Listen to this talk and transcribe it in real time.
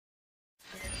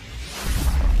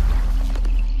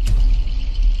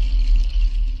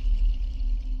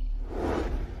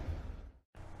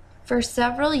For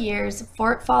several years,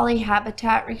 Fort Folly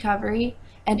Habitat Recovery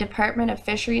and Department of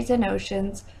Fisheries and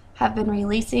Oceans have been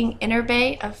releasing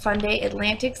Bay of Fundy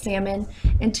Atlantic salmon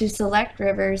into select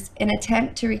rivers in an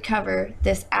attempt to recover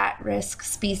this at-risk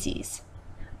species.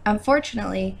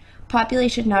 Unfortunately,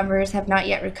 population numbers have not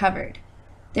yet recovered.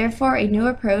 Therefore, a new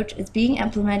approach is being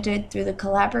implemented through the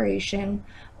collaboration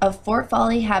of Fort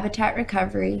Folly Habitat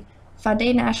Recovery,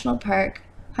 Fundy National Park,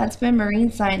 Huntsman Marine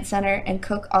Science Center, and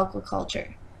Cook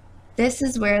Aquaculture. This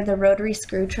is where the Rotary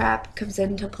Screw Trap comes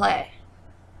into play.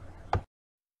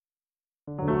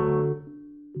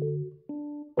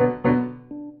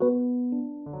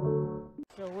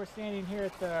 So we're standing here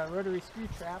at the Rotary Screw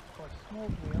Trap, or Smolt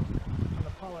wheel, on the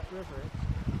Pollitt River.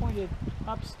 It's pointed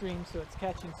upstream, so it's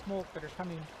catching smolt that are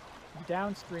coming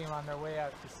downstream on their way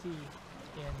out to sea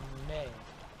in May.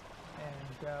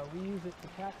 And we use it to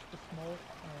catch the smolt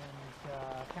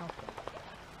and count them.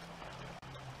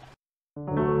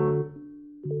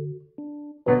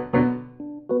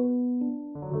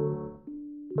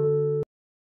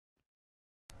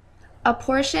 A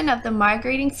portion of the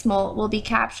migrating smolt will be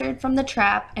captured from the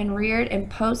trap and reared in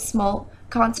post-smolt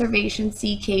conservation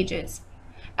sea cages.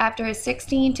 After a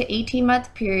 16 to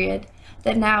 18-month period,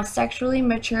 the now sexually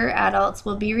mature adults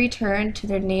will be returned to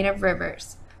their native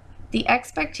rivers. The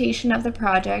expectation of the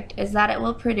project is that it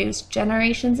will produce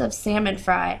generations of salmon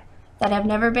fry that have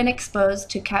never been exposed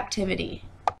to captivity.